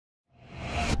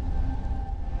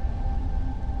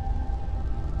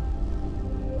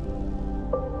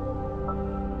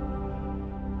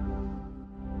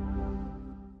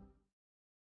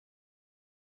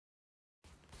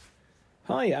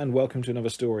Hi and welcome to another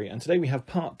story, and today we have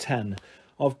part 10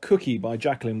 of Cookie by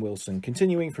Jacqueline Wilson,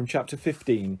 continuing from chapter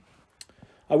 15.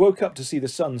 I woke up to see the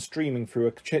sun streaming through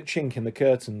a chink in the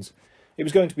curtains. It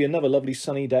was going to be another lovely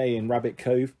sunny day in Rabbit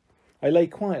Cove. I lay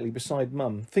quietly beside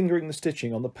Mum, fingering the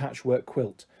stitching on the patchwork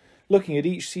quilt, looking at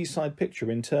each seaside picture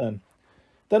in turn.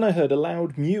 Then I heard a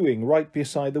loud mewing right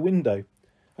beside the window.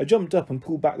 I jumped up and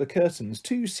pulled back the curtains.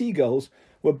 2 seagulls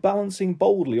were balancing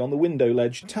boldly on the window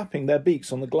ledge, tapping their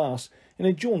beaks on the glass in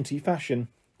a jaunty fashion.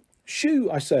 "Shoo!"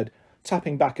 I said,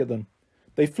 tapping back at them.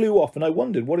 They flew off, and I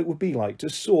wondered what it would be like to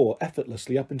soar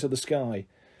effortlessly up into the sky.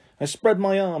 I spread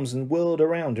my arms and whirled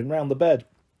around and round the bed.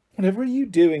 "Whatever are you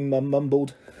doing?" Mum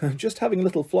mumbled. "Just having a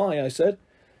little fly," I said.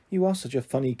 "You are such a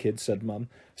funny kid," said Mum,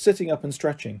 sitting up and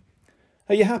stretching.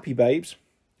 "Are you happy, babes?"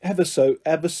 "Ever so,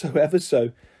 ever so, ever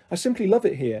so. I simply love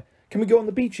it here. Can we go on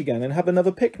the beach again and have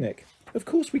another picnic?" "Of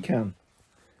course we can."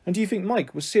 "And do you think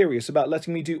Mike was serious about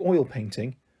letting me do oil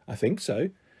painting?" "I think so.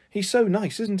 He's so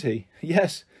nice, isn't he?"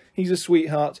 "Yes, he's a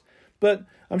sweetheart. But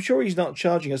I'm sure he's not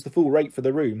charging us the full rate for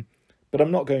the room." "But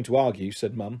I'm not going to argue,"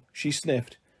 said Mum. She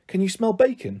sniffed. "Can you smell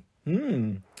bacon?"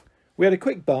 We had a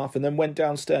quick bath and then went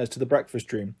downstairs to the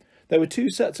breakfast room. There were 2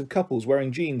 sets of couples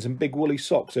wearing jeans and big woolly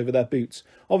socks over their boots,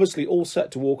 obviously all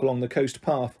set to walk along the coast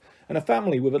path, and a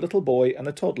family with a little boy and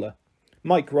a toddler.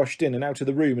 Mike rushed in and out of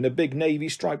the room in a big navy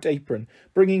striped apron,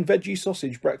 bringing veggie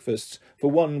sausage breakfasts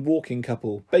for one walking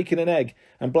couple, bacon and egg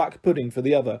and black pudding for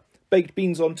the other, baked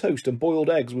beans on toast and boiled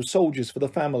eggs with soldiers for the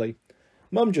family.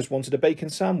 Mum just wanted a bacon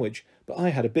sandwich, but I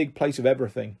had a big plate of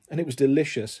everything, and it was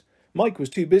delicious. Mike was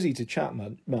too busy to chat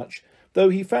much, though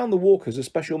he found the walkers a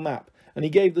special map, and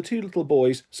he gave the 2 little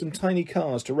boys some tiny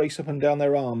cars to race up and down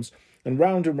their arms and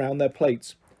round their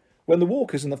plates. When the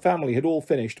walkers and the family had all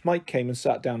finished, Mike came and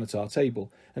sat down at our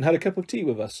table and had a cup of tea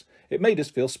with us. It made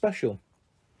us feel special.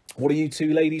 "What are you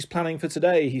 2 ladies planning for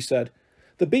today?" he said.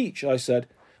 "The beach," I said.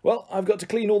 "Well, I've got to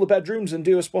clean all the bedrooms and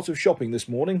do a spot of shopping this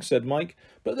morning," said Mike.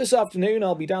 "But this afternoon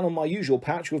I'll be down on my usual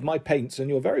patch with my paints, and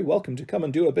you're very welcome to come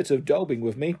and do a bit of daubing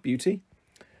with me, Beauty."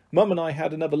 Mum and I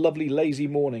had another lovely lazy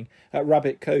morning at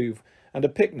Rabbit Cove and a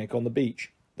picnic on the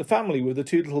beach. The family with the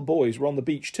 2 little boys were on the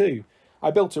beach too. I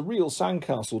built a real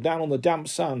sandcastle down on the damp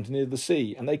sand near the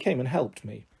sea, and they came and helped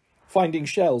me, finding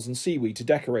shells and seaweed to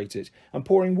decorate it, and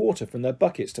pouring water from their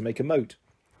buckets to make a moat.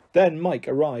 Then Mike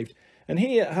arrived, and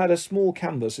he had a small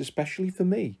canvas especially for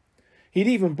me. He'd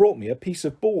even brought me a piece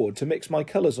of board to mix my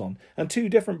colours on, and 2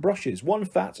 different brushes, one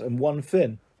fat and one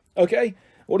thin. "OK,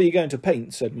 what are you going to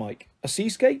paint?" said Mike. "A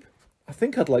seascape?" "I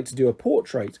think I'd like to do a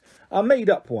portrait. A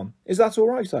made-up one. Is that all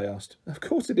right?" I asked. "Of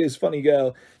course it is, funny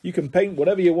girl. You can paint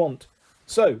whatever you want."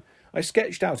 So I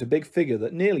sketched out a big figure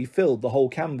that nearly filled the whole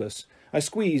canvas. I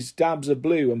squeezed dabs of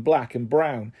blue and black and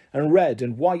brown and red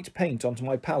and white paint onto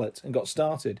my palette and got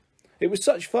started. It was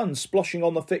such fun sploshing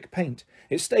on the thick paint.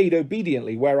 It stayed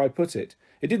obediently where I put it.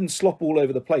 It didn't slop all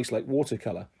over the place like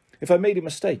watercolour. If I made a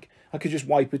mistake, I could just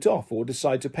wipe it off or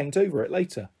decide to paint over it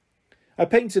later. I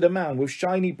painted a man with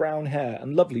shiny brown hair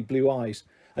and lovely blue eyes.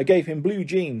 I gave him blue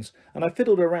jeans, and I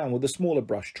fiddled around with a smaller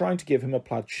brush, trying to give him a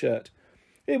plaid shirt.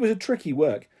 It was a tricky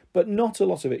work, but not a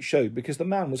lot of it showed because the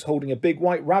man was holding a big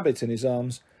white rabbit in his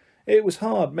arms. It was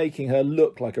hard making her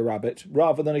look like a rabbit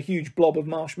rather than a huge blob of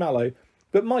marshmallow,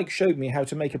 but Mike showed me how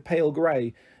to make a pale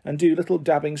grey and do little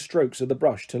dabbing strokes of the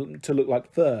brush to look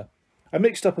like fur. I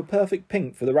mixed up a perfect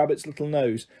pink for the rabbit's little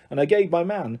nose, and I gave my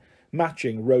man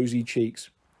matching rosy cheeks.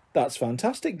 "That's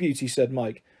fantastic, Beauty," said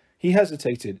Mike. He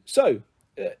hesitated. "So,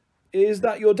 is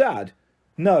that your dad?"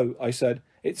 "No," I said.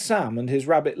 "It's Sam and his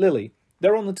rabbit Lily.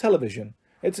 They're on the television.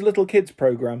 It's a little kids'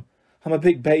 programme. I'm a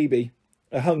big baby."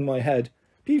 I hung my head.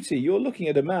 "Beauty, you're looking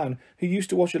at a man who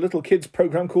used to watch a little kids'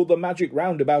 programme called The Magic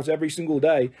Roundabout every single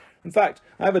day. In fact,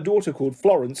 I have a daughter called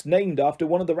Florence, named after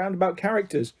one of the roundabout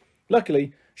characters.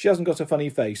 Luckily, she hasn't got a funny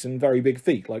face and very big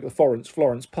feet like the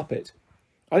Florence puppet."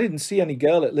 "I didn't see any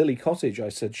girl at Lily Cottage," I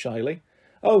said shyly.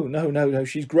 "Oh, no,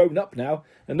 she's grown up now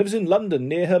and lives in London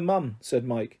near her mum," said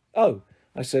Mike. "Oh,"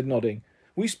 I said, nodding.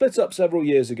 "We split up several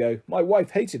years ago. My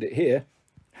wife hated it here."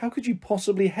 "How could you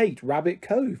possibly hate Rabbit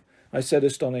Cove?" I said,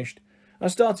 astonished. I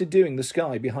started doing the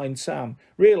sky behind Sam,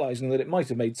 realising that it might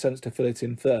have made sense to fill it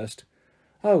in first.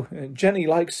 "Oh, Jenny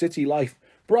likes city life.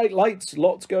 Bright lights,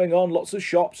 lots going on, lots of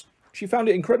shops. She found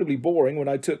it incredibly boring when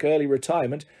I took early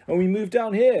retirement and we moved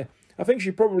down here. I think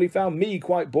she probably found me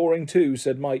quite boring too,"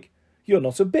 said Mike. "You're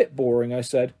not a bit boring," I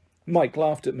said. Mike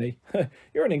laughed at me.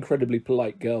 "You're an incredibly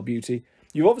polite girl, Beauty.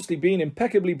 You've obviously been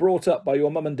impeccably brought up by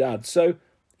your mum and dad, so—"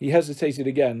 He hesitated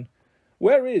again.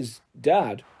 "Where is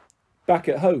Dad?" "Back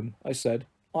at home," I said.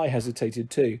 I hesitated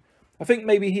too. "I think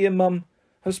maybe he and Mum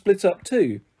have split up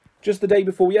too." Just the day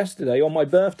before yesterday, on my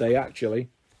birthday, actually.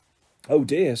 Oh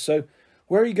dear, so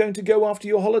where are you going to go after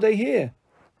your holiday here?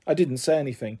 I didn't say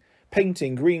anything,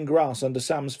 painting green grass under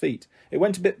Sam's feet. It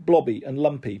went a bit blobby and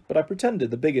lumpy, but I pretended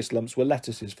the biggest lumps were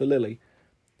lettuces for Lily.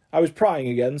 I was prying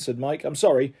again, said Mike. I'm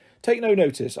sorry. Take no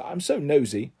notice. I'm so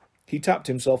nosy. He tapped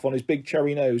himself on his big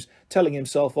cherry nose, telling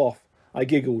himself off. I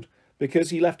giggled,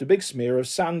 because he left a big smear of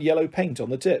sand yellow paint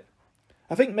on the tip.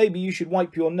 I think maybe you should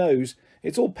wipe your nose.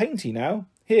 It's all painty now.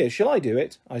 Here, shall I do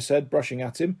it? I said, brushing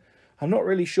at him. I'm not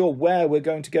really sure where we're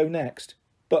going to go next.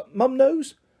 But Mum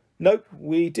knows? Nope,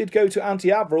 we did go to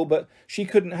Auntie Avril, but she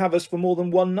couldn't have us for more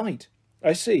than one night.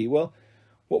 I see. Well,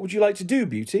 what would you like to do,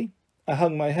 Beauty? I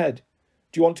hung my head.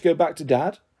 Do you want to go back to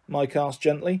Dad? Mike asked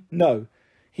gently. No.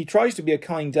 He tries to be a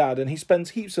kind dad and he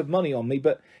spends heaps of money on me,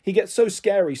 but he gets so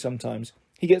scary sometimes.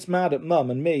 He gets mad at Mum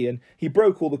and me, and he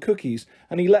broke all the cookies,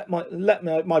 and he let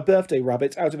my birthday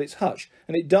rabbit out of its hutch,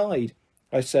 and it died,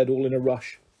 I said, all in a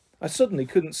rush. I suddenly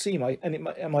couldn't see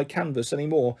my canvas any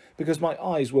more because my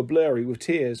eyes were blurry with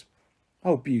tears.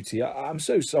 Oh, Beauty, I'm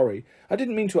so sorry. I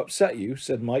didn't mean to upset you,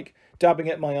 said Mike, dabbing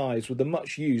at my eyes with the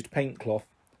much-used paint cloth.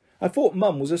 I thought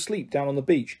Mum was asleep down on the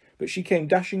beach, but she came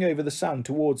dashing over the sand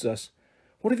towards us.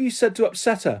 What have you said to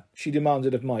upset her? She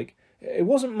demanded of Mike. It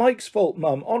wasn't Mike's fault,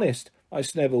 Mum, honest, I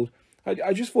snivelled.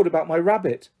 I just thought about my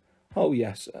rabbit. Oh,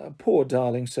 yes, poor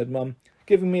darling, said Mum,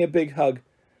 giving me a big hug.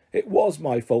 It was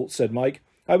my fault, said Mike.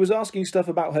 I was asking stuff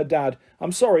about her dad.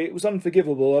 I'm sorry, it was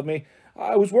unforgivable of me.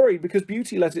 I was worried because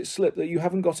Beauty let it slip that you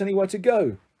haven't got anywhere to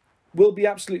go. We'll be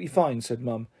absolutely fine, said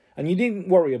Mum. And you needn't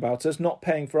worry about us not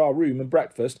paying for our room and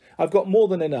breakfast. I've got more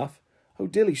than enough. Oh,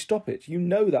 Dilly, stop it. You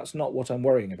know that's not what I'm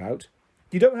worrying about.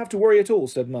 You don't have to worry at all,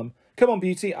 said Mum. Come on,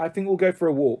 Beauty, I think we'll go for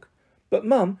a walk. But,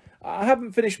 Mum, I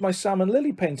haven't finished my Sam and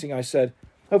Lily painting, I said.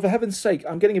 Oh, for heaven's sake,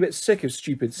 I'm getting a bit sick of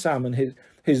stupid Sam and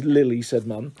his Lily, said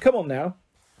Mum. Come on now.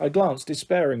 I glanced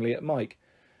despairingly at Mike.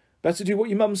 Better do what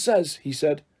your Mum says, he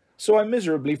said. So I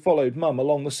miserably followed Mum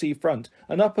along the sea front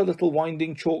and up a little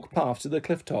winding chalk path to the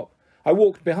cliff top. I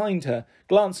walked behind her,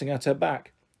 glancing at her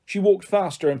back. She walked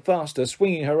faster and faster,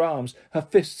 swinging her arms, her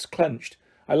fists clenched.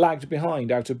 I lagged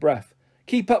behind, out of breath.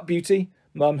 Keep up, Beauty,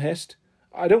 Mum hissed.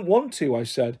 I don't want to, I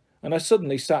said, and I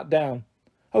suddenly sat down.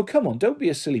 Oh, come on, don't be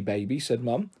a silly baby, said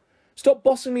Mum. Stop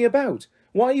bossing me about.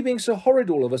 Why are you being so horrid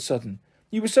all of a sudden?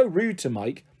 You were so rude to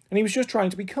Mike, and he was just trying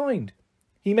to be kind.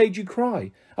 He made you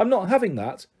cry. I'm not having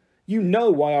that. You know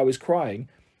why I was crying.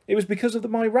 It was because of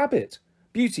my rabbit.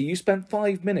 Beauty, you spent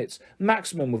 5 minutes,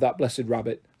 maximum, with that blessed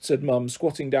rabbit, said Mum,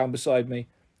 squatting down beside me.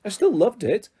 I still loved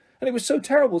it, and it was so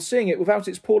terrible seeing it without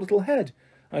its poor little head,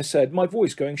 I said, my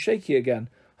voice going shaky again.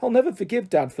 I'll never forgive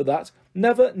Dad for that.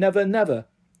 Never, never, never.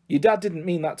 Your Dad didn't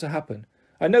mean that to happen.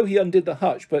 I know he undid the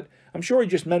hutch, but I'm sure he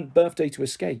just meant birthday to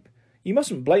escape. You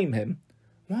mustn't blame him.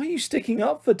 Why are you sticking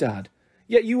up for Dad?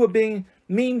 Yet you were being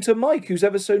mean to Mike, who's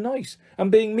ever so nice,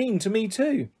 and being mean to me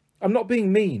too. I'm not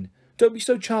being mean. Don't be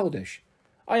so childish.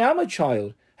 I am a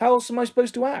child. How else am I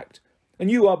supposed to act? And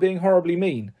you are being horribly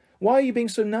mean. Why are you being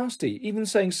so nasty, even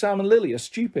saying Sam and Lily are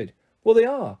stupid? Well, they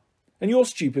are. And you're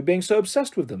stupid being so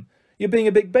obsessed with them. You're being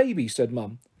a big baby, said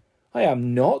Mum. I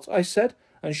am not, I said,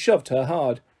 and shoved her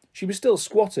hard. She was still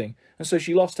squatting, and so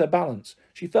she lost her balance.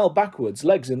 She fell backwards,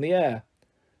 legs in the air.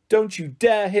 Don't you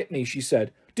dare hit me, she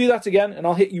said. Do that again, and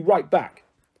I'll hit you right back.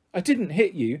 I didn't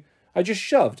hit you. I just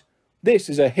shoved. This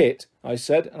is a hit, I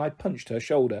said, and I punched her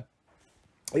shoulder.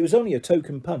 It was only a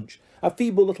token punch, a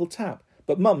feeble little tap,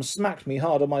 but Mum smacked me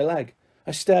hard on my leg.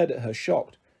 I stared at her,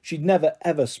 shocked. She'd never,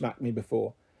 ever smacked me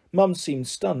before. Mum seemed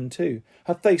stunned too.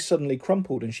 Her face suddenly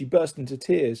crumpled and she burst into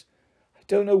tears. I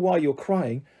don't know why you're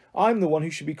crying. I'm the one who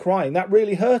should be crying. That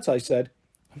really hurt, I said.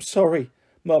 I'm sorry,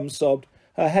 Mum sobbed,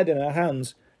 her head in her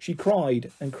hands. She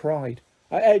cried and cried.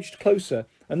 I edged closer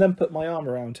and then put my arm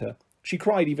around her. She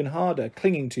cried even harder,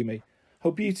 clinging to me.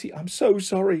 Oh, Beauty, I'm so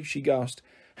sorry, she gasped.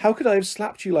 How could I have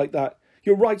slapped you like that?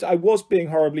 You're right, I was being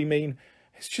horribly mean.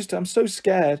 It's just I'm so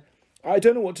scared. I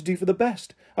don't know what to do for the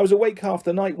best. I was awake half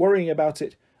the night worrying about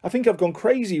it. I think I've gone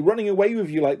crazy running away with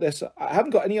you like this. I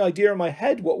haven't got any idea in my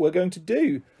head what we're going to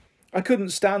do. I couldn't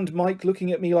stand Mike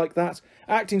looking at me like that,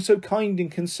 acting so kind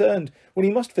and concerned, when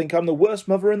he must think I'm the worst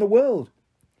mother in the world.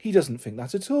 He doesn't think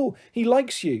that at all. He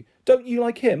likes you. Don't you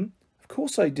like him? Of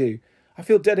course I do. I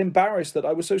feel dead embarrassed that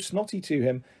I was so snotty to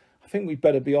him. I think we'd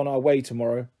better be on our way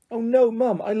tomorrow. Oh no,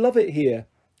 Mum, I love it here.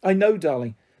 I know,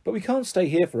 darling, but we can't stay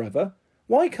here forever.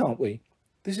 Why can't we?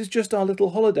 This is just our little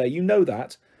holiday, you know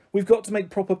that. We've got to make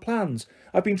proper plans.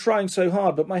 I've been trying so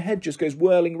hard, but my head just goes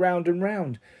whirling round and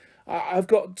round. I've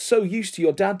got so used to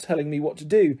your Dad telling me what to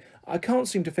do, I can't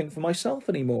seem to think for myself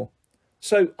any more.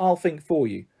 So I'll think for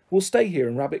you. We'll stay here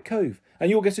in Rabbit Cove,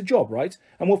 and you'll get a job, right?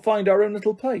 And we'll find our own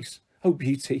little place. Oh,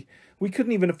 beauty, we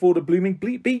couldn't even afford a blooming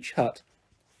beach hut.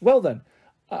 Well then,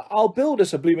 I'll build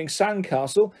us a blooming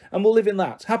sandcastle, and we'll live in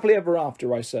that, happily ever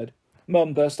after, I said.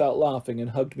 Mum burst out laughing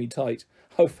and hugged me tight.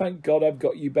 Oh, thank God I've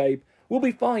got you, babe. We'll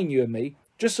be fine, you and me,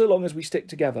 just so long as we stick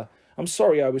together. I'm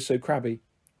sorry I was so crabby.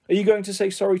 Are you going to say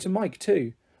sorry to Mike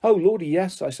too? Oh, lordy,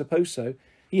 yes, I suppose so.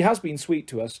 He has been sweet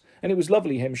to us, and it was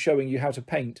lovely him showing you how to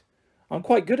paint. I'm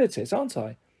quite good at it, aren't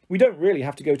I? We don't really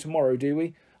have to go tomorrow, do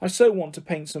we? I so want to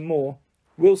paint some more.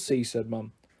 We'll see, said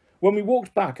Mum. When we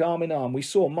walked back arm in arm, we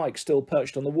saw Mike still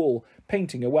perched on the wall,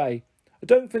 painting away. I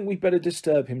don't think we'd better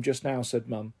disturb him just now, said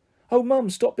Mum. Oh, Mum,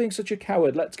 stop being such a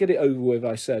coward. Let's get it over with,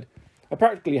 I said. I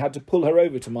practically had to pull her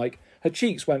over to Mike. Her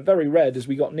cheeks went very red as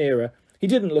we got nearer. He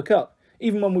didn't look up,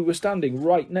 even when we were standing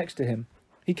right next to him.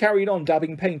 He carried on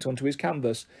dabbing paint onto his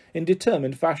canvas in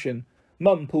determined fashion.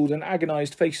 Mum pulled an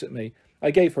agonised face at me.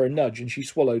 I gave her a nudge and she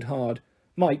swallowed hard.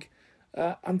 Mike,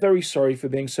 I'm very sorry for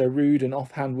being so rude and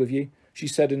offhand with you, she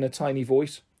said in a tiny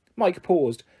voice. Mike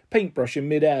paused, paintbrush in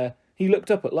mid-air. He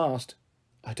looked up at last.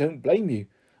 I don't blame you.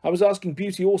 I was asking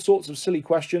Beauty all sorts of silly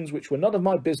questions which were none of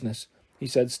my business, he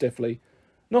said stiffly.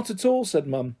 Not at all, said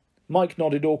Mum. Mike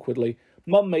nodded awkwardly.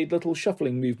 Mum made little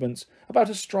shuffling movements, about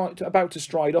to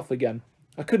stride off again.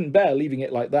 I couldn't bear leaving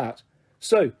it like that.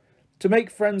 So, to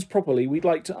make friends properly, we'd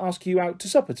like to ask you out to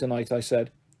supper tonight, I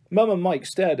said. Mum and Mike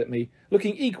stared at me,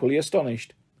 looking equally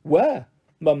astonished. Where?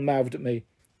 Mum mouthed at me.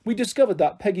 We discovered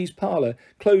that Peggy's parlour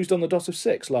closed on the dot of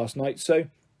 6 last night, so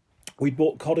we'd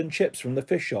bought cod and chips from the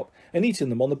fish shop and eaten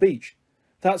them on the beach.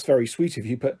 That's very sweet of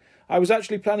you, but I was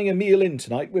actually planning a meal in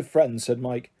tonight with friends, said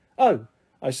Mike. Oh,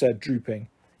 I said, drooping.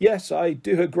 Yes, I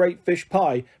do a great fish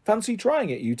pie. Fancy trying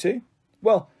it, you two?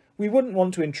 Well, we wouldn't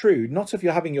want to intrude, not if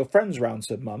you're having your friends round,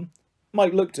 said Mum.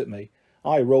 Mike looked at me.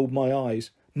 I rolled my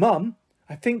eyes. Mum,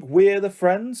 I think we're the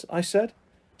friends, I said.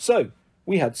 So,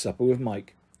 we had supper with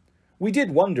Mike. We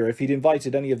did wonder if he'd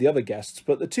invited any of the other guests,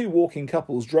 but the two walking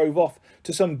couples drove off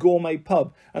to some gourmet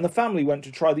pub, and the family went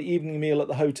to try the evening meal at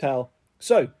the hotel.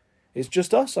 So, it's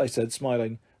just us, I said,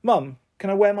 smiling. Mum, can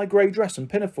I wear my grey dress and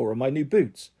pinafore and my new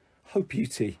boots? Oh,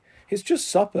 beauty, it's just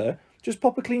supper. Just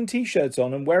pop a clean T-shirt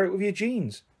on and wear it with your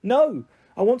jeans. No,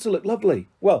 I want to look lovely.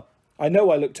 Well, I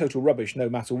know I look total rubbish no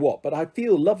matter what, but I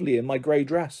feel lovely in my grey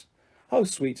dress. Oh,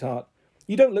 sweetheart,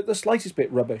 you don't look the slightest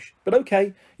bit rubbish. But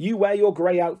okay, you wear your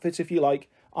grey outfit if you like.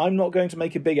 I'm not going to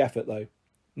make a big effort, though.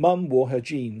 Mum wore her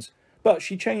jeans, but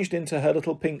she changed into her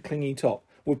little pink clingy top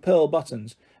with pearl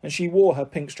buttons, and she wore her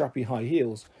pink strappy high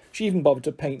heels. She even bothered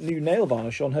to paint new nail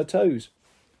varnish on her toes.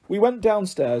 We went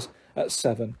downstairs at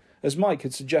 7, as Mike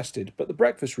had suggested, but the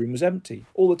breakfast room was empty,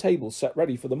 all the tables set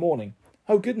ready for the morning.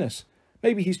 Oh, goodness,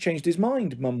 maybe he's changed his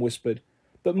mind, Mum whispered.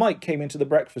 But Mike came into the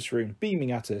breakfast room,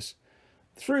 beaming at us.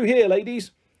 Through here,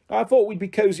 ladies. I thought we'd be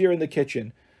cosier in the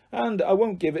kitchen, and it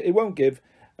won't give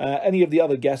any of the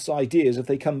other guests ideas if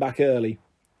they come back early.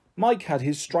 Mike had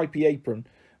his stripy apron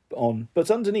on,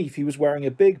 but underneath he was wearing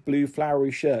a big blue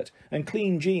flowery shirt and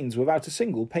clean jeans without a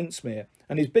single paint smear,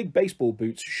 and his big baseball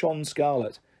boots shone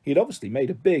scarlet. He had obviously made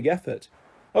a big effort.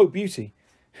 Oh, Beauty.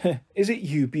 Is it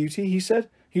you, Beauty? He said.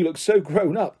 You look so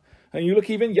grown up, and you look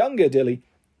even younger, Dilly.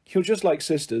 You're just like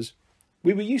sisters.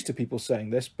 We were used to people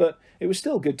saying this, but it was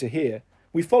still good to hear.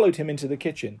 We followed him into the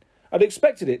kitchen. I'd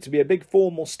expected it to be a big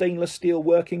formal stainless steel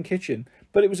working kitchen,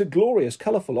 but it was a glorious,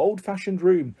 colourful, old-fashioned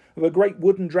room with a great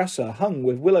wooden dresser hung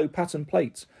with willow pattern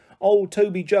plates. Old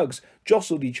Toby jugs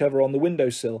jostled each other on the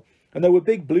windowsill, and there were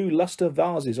big blue lustre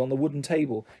vases on the wooden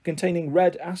table containing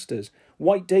red asters,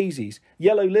 white daisies,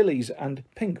 yellow lilies and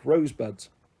pink rosebuds.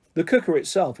 The cooker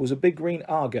itself was a big green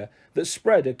aga that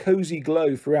spread a cosy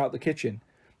glow throughout the kitchen.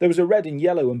 There was a red and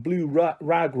yellow and blue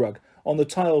rag rug on the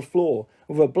tiled floor,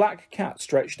 with a black cat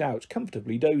stretched out,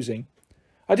 comfortably dozing.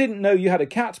 I didn't know you had a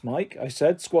cat, Mike, I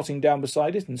said, squatting down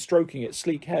beside it and stroking its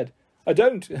sleek head. I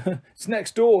don't. It's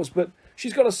next doors, but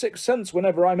she's got a sixth sense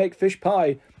whenever I make fish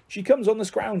pie. She comes on the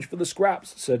scrounge for the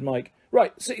scraps, said Mike.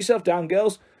 Right, sit yourself down,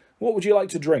 girls. What would you like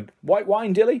to drink? White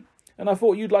wine, Dilly? And I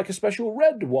thought you'd like a special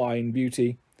red wine,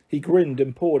 Beauty. He grinned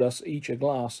and poured us each a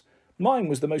glass. Mine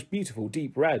was the most beautiful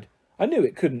deep red. I knew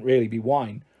it couldn't really be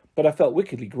wine, but I felt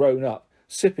wickedly grown up,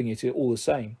 sipping it all the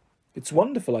same. It's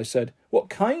wonderful, I said. What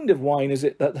kind of wine is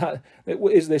it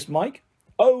is this, Mike?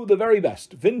 Oh, the very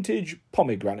best. Vintage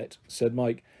pomegranate, said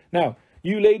Mike. Now,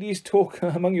 you ladies talk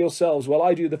among yourselves while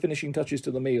I do the finishing touches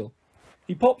to the meal.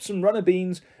 He popped some runner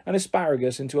beans and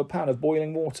asparagus into a pan of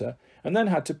boiling water, and then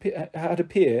had a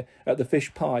peer at the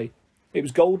fish pie. It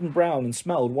was golden brown and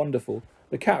smelled wonderful.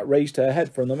 The cat raised her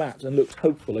head from the mat and looked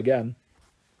hopeful again.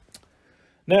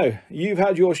 "No, you've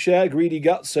had your share, greedy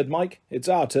guts," said Mike. "It's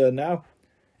our turn now."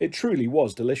 It truly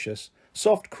was delicious.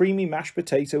 Soft, creamy mashed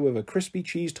potato with a crispy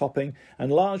cheese topping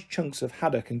and large chunks of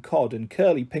haddock and cod and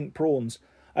curly pink prawns.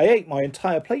 I ate my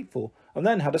entire plateful and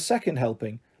then had a second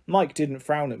helping. Mike didn't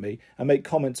frown at me and make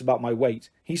comments about my weight.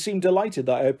 He seemed delighted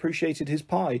that I appreciated his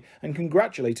pie and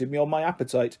congratulated me on my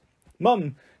appetite.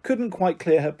 Mum couldn't quite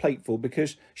clear her plateful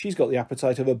because she's got the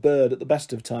appetite of a bird at the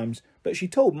best of times, but she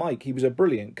told Mike he was a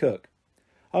brilliant cook.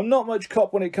 "I'm not much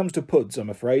cop when it comes to puds, I'm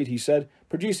afraid," he said,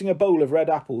 producing a bowl of red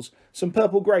apples, some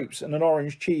purple grapes and an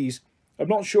orange cheese. "I'm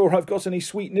not sure I've got any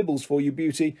sweet nibbles for you,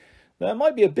 Beauty. There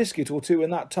might be a biscuit or two in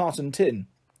that tartan tin."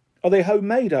 "Are they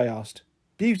homemade?" I asked.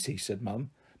 "Beauty," said Mum.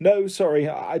 "No, sorry,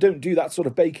 I don't do that sort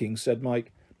of baking," said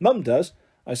Mike. "Mum does,"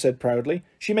 I said proudly.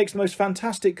 "She makes the most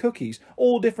fantastic cookies,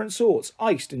 all different sorts,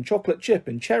 iced and chocolate chip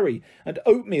and cherry and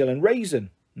oatmeal and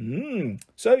raisin."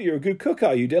 So you're a good cook,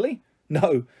 are you, Dilly?"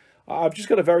 "No, I've just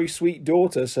got a very sweet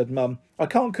daughter," said Mum. "I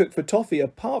can't cook for toffee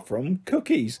apart from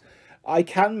cookies. I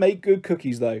can make good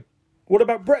cookies, though." "What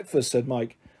about breakfast?" said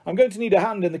Mike. "I'm going to need a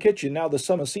hand in the kitchen now the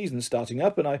summer season's starting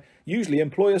up, and I usually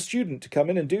employ a student to come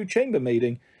in and do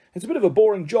chambermaiding. It's a bit of a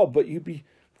boring job, but you'd be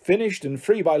finished and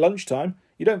free by lunchtime.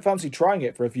 You don't fancy trying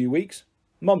it for a few weeks?"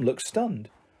 Mum looked stunned.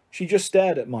 She just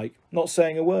stared at Mike, not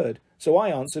saying a word, so I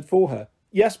answered for her.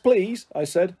 "Yes, please," I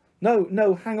said.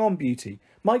 No, hang on, Beauty.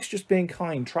 Mike's just being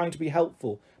kind, trying to be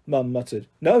helpful," Mum muttered.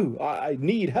 "No, I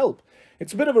need help.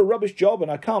 It's a bit of a rubbish job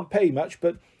and I can't pay much,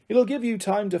 but it'll give you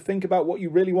time to think about what you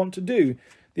really want to do.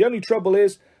 The only trouble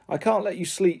is, I can't let you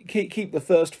keep the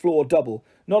first floor double,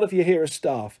 not if you're here as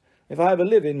staff. If I have a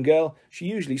live-in girl, she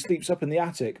usually sleeps up in the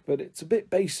attic, but it's a bit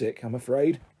basic, I'm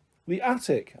afraid." "The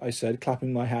attic," I said,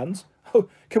 clapping my hands. "Oh,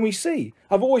 can we see?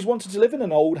 I've always wanted to live in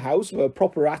an old house with a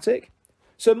proper attic."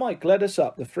 So Mike led us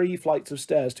up the 3 flights of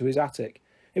stairs to his attic.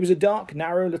 It was a dark,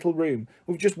 narrow little room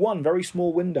with just one very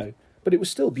small window, but it was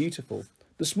still beautiful.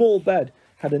 The small bed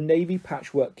had a navy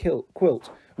patchwork quilt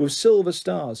with silver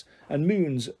stars and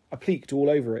moons appliqued all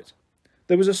over it.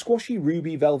 There was a squashy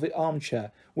ruby velvet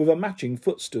armchair with a matching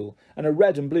footstool and a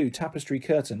red and blue tapestry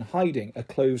curtain hiding a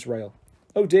clothes rail.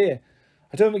 "Oh dear,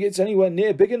 I don't think it's anywhere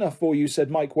near big enough for you," said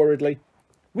Mike worriedly.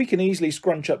 "We can easily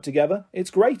scrunch up together.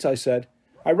 It's great," I said.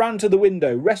 I ran to the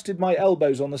window, rested my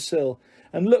elbows on the sill,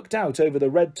 and looked out over the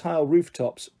red tile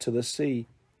rooftops to the sea.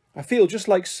 "I feel just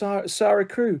like Sarah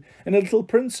Crewe in A Little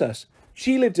Princess.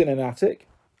 She lived in an attic."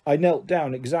 I knelt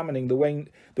down, examining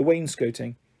the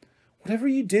wainscoting. "Whatever are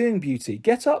you doing, Beauty?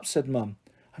 Get up," said Mum.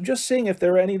 "I'm just seeing if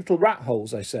there are any little rat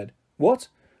holes," I said. "What?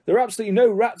 There are absolutely no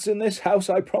rats in this house,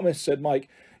 I promise," said Mike.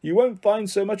 "You won't find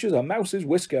so much as a mouse's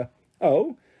whisker."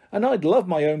 "Oh, and I'd love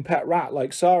my own pet rat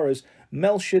like Sarah's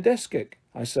Melchizedek,"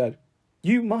 I said.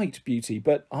 "You might, Beauty,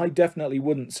 but I definitely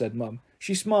wouldn't," said Mum.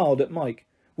 She smiled at Mike.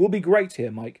 "We'll be great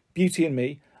here, Mike, Beauty and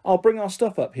me. I'll bring our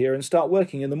stuff up here and start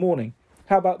working in the morning.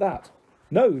 How about that?"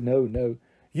 No.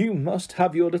 You must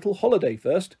have your little holiday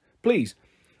first. Please,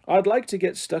 I'd like to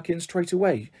get stuck in straight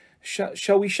away.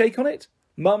 Shall we shake on it?"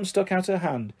 Mum stuck out her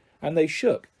hand, and they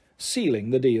shook,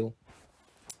 sealing the deal.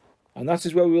 And that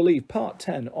is where we will leave part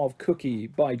 10 of Cookie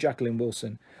by Jacqueline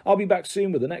Wilson. I'll be back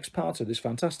soon with the next part of this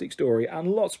fantastic story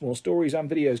and lots more stories and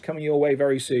videos coming your way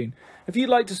very soon. If you'd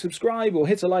like to subscribe or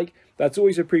hit a like, that's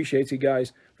always appreciated,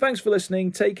 guys. Thanks for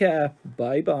listening. Take care.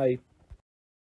 Bye-bye.